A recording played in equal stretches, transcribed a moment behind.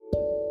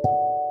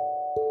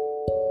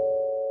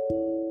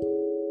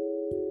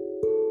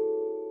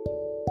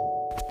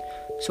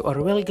So a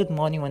really good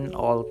morning when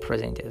all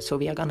presented. So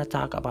we are gonna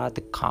talk about the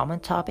common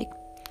topic.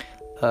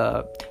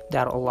 Uh,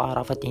 there are a lot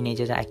of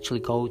teenagers that actually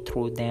go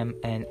through them,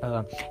 and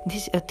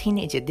this a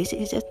teenager. This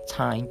is a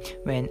time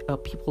when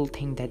people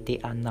think that they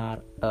are not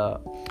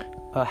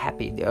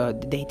happy.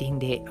 They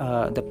think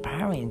the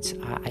parents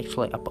are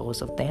actually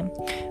opposed of them.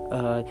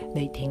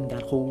 They think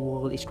that whole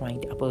world is trying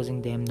to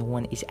opposing them. No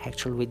one is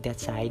actually with that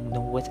side.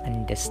 No one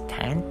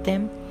understand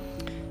them.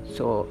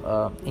 So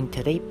in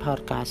today's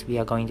podcast, we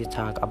are going to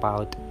talk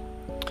about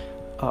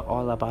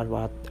all about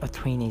what a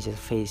teenager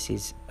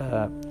faces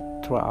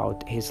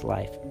throughout his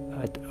life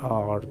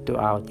or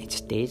throughout its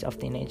stage of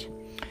teenage.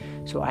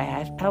 So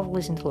I've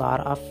listened to a lot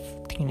of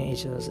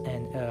teenagers,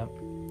 and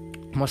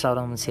most of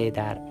them say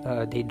that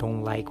they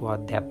don't like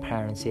what their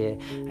parents say.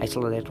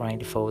 Actually, they're trying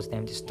to force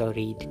them to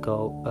study, to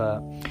go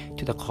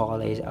to the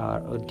college,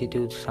 or to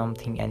do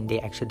something, and they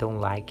actually don't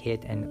like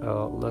it. And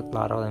a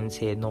lot of them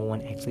say no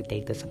one actually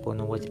take the support,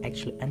 no one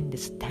actually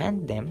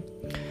understand them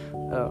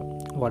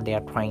what they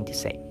are trying to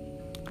say.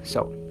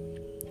 So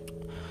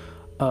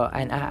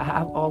and I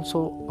have also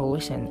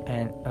listened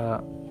and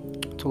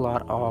to a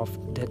lot of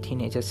the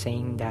teenagers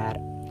saying that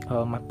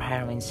my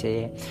parents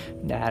say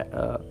that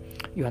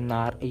you're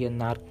not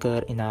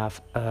good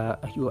enough,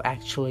 you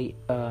actually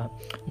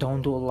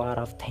don't do a lot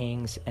of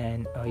things,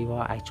 and you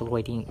are actually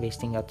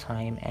wasting your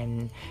time.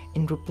 And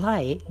in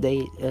reply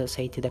they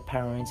say to the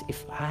parents,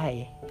 if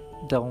I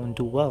don't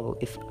do well,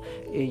 if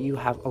you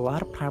have a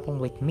lot of problem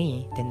with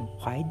me, then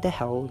why the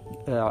hell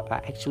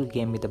actually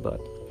gave me the birth?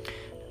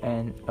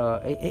 And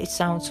it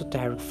sounds so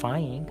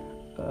terrifying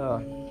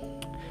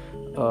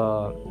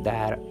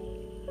that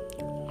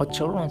our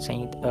children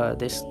saying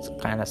this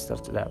kind of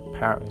stuff to their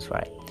parents,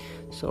 right?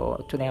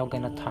 So today I'm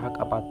gonna talk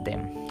about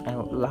them, and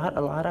a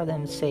lot of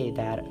them say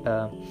that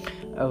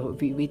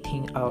we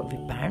think our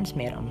parents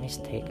made a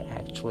mistake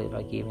actually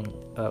by giving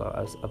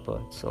us a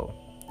birth. So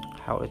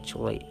how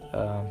actually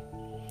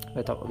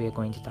we're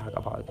going to talk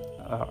about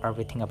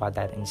everything about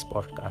that in this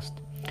podcast.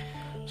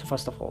 So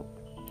first of all,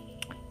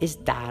 is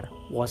that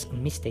was a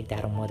mistake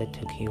that a mother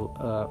took you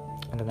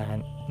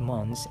 9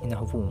 months in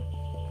her womb?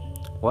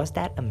 Was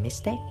that a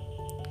mistake?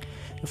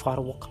 Your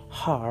father worked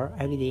hard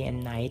every day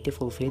and night to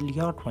fulfill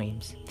your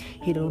dreams.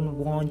 He don't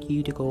want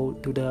you to go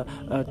to the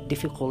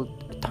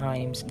difficult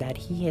times that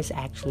he has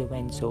actually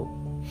went. So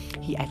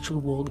he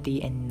actually worked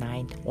day and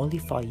night only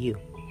for you.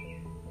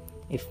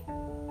 If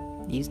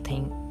you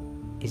think,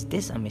 is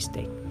this a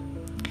mistake?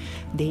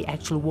 They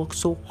actually work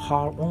so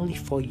hard only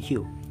for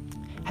you.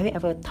 Have you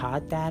ever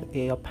thought that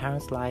your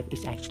parents' life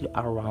is actually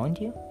around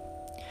you?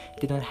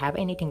 They don't have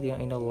anything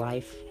in your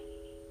life,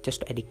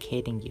 just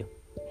educating you.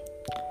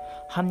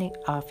 How many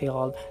of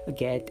y'all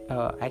get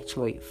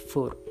actually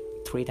food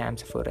 3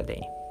 times food a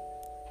day?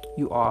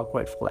 You are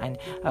grateful, and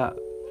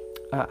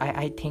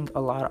I think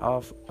a lot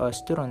of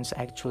students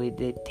actually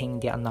they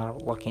think they are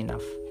not lucky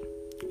enough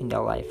in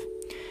their life,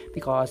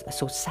 because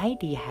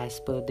society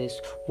has put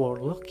this word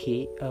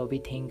lucky. We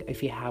think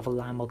if you have a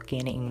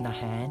Lamborghini in the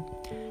hand,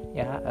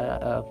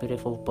 a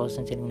beautiful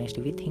person sitting next to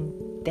you, we think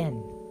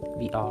then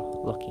we are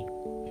lucky.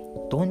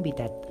 Don't be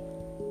that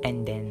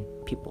and then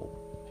people.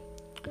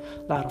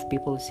 A lot of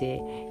people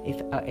say,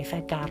 if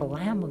I got a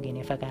Lamborghini,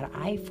 if I got an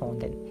iPhone,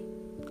 then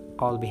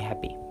I'll be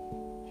happy.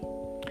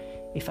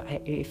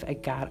 If I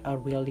got a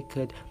really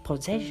good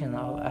possession,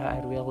 or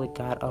I really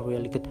got a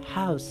really good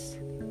house,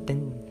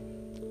 then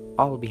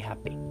I'll be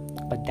happy.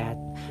 But that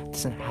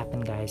doesn't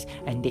happen, guys.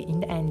 And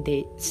in the end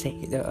they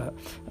say that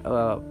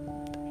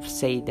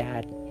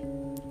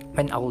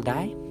when I'll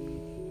die,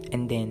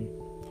 and then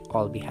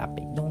I'll be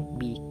happy. Don't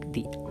be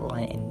the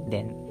and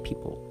then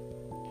people.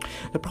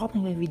 The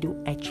problem is we do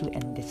actually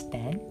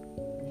understand,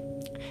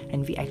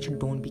 and we actually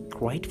don't be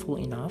grateful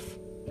enough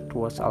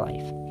towards our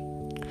life.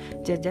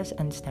 Just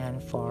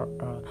understand for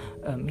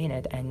a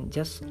minute and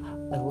just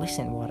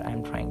listen what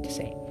I'm trying to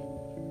say.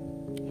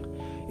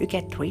 You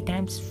get 3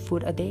 times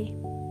food a day,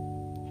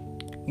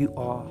 you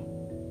are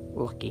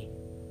lucky.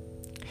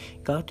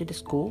 Go to the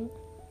school,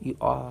 you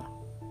are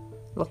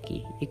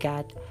lucky. You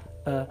got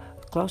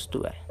close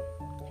to it,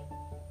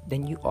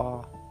 then you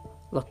are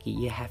lucky.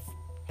 You have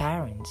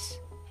parents,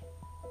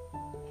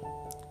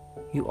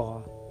 you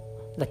are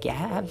lucky.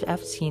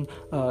 I've seen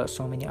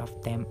so many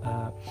of them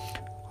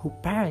who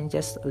parents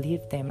just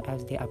leave them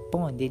as they are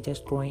born. They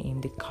just throw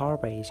in the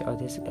garbage, or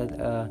just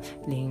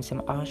leaving some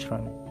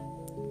ashram.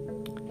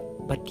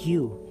 But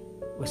you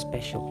were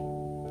special.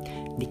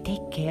 They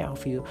take care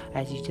of you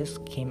as you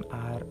just came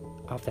out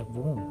of the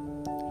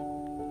womb.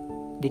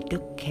 They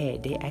took care.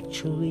 They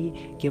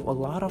actually give a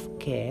lot of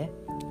care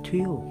to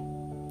you.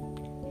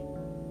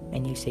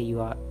 And you say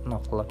you are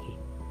not lucky,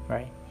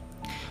 right?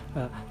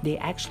 They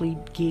actually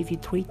give you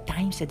 3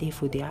 times a day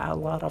food. There are a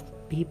lot of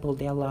people,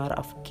 there are a lot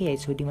of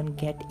kids who didn't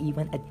get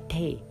even a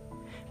day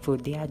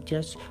food. They are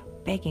just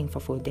begging for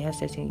food. They are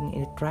sitting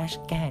in the trash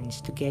cans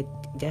to get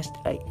just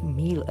a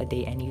meal a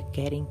day, and you're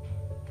getting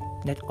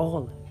that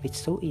all with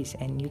so easy,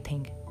 and you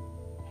think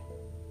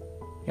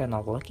you're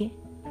not lucky.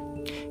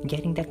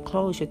 Getting that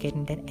clothes, you're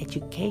getting that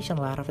education.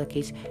 A lot of the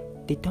kids,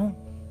 they don't.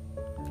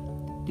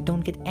 you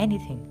don't get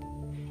anything,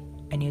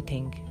 and you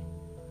think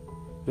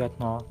you are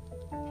not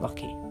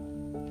lucky.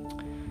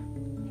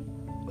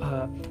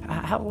 I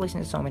have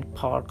listened to so many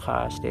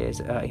podcasts,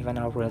 even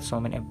I've read so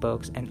many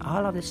books, and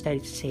all of the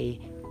studies say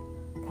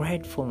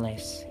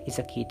gratefulness is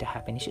a key to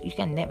happiness. You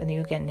can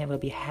never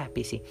be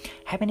happy. See,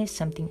 happiness is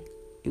something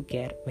you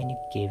get when you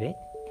give it.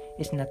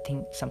 It's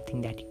nothing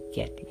something that you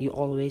get.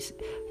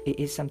 It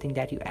is something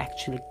that you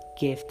actually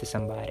give to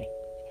somebody.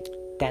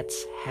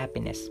 That's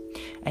happiness.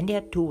 And there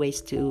are two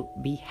ways to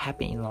be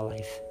happy in your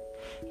life.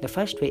 The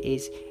first way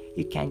is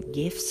you can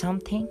give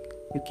something,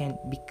 you can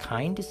be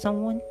kind to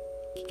someone,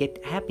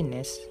 get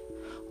happiness.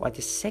 Or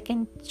the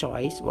second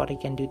choice, what you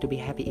can do to be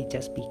happy, is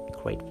just be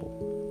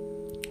grateful.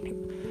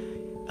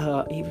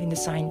 Even the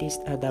scientists,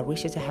 the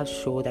research have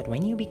shown that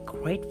when you be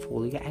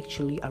grateful, you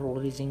actually are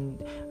releasing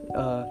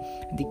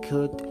the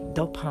good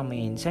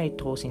dopamine,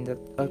 serotonin,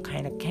 the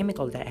kind of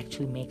chemical that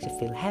actually makes you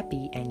feel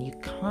happy. And you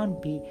can't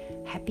be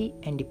happy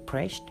and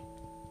depressed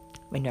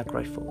when you are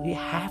grateful. You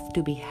have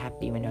to be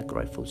happy when you are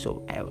grateful. So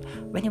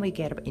whenever you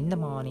get up in the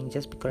morning,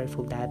 just be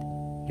grateful that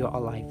you're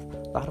alive.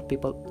 A lot of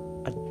people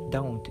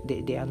don't.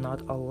 They are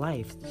not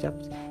alive.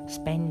 Just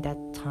spend that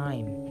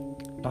time,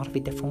 not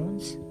with the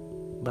phones,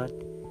 but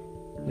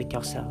with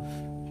yourself.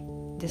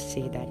 Just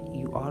say that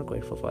you are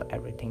grateful for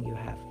everything you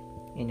have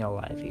in your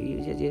life.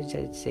 You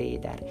just say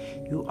that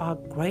you are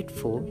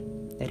grateful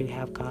that you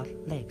have got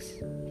legs.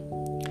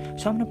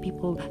 So many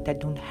people that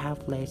don't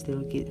have legs,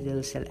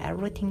 they'll sell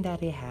everything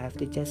that they have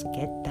to just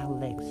get that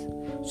legs,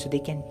 so they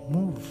can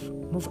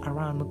move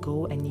around,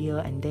 go and here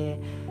and there.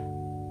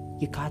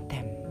 You got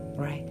them,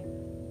 right?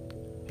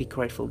 Be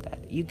grateful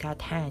that you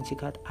got hands, you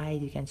got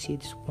eyes, you can see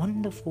this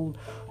wonderful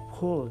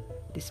world,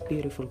 this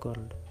beautiful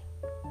world.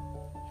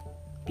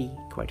 Be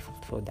grateful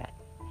for that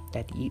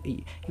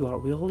you are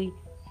really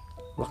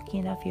lucky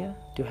enough here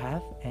to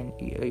have, and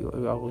you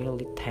are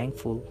really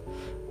thankful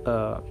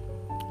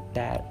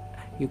that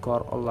you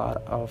got a lot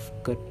of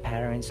good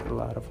parents, a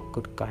lot of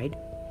good guide.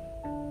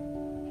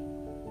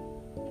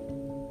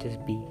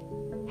 Just be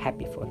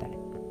happy for that.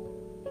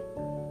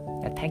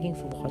 Thank you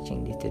for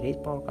watching today's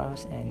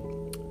podcast, and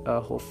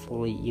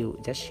hopefully you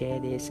just share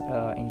this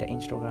in the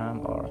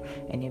Instagram or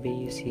anywhere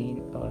you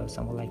see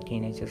someone like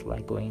teenagers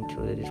like going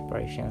through the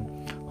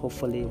depression.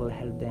 Hopefully it will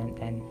help them,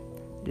 and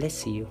let's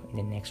see you in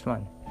the next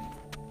one.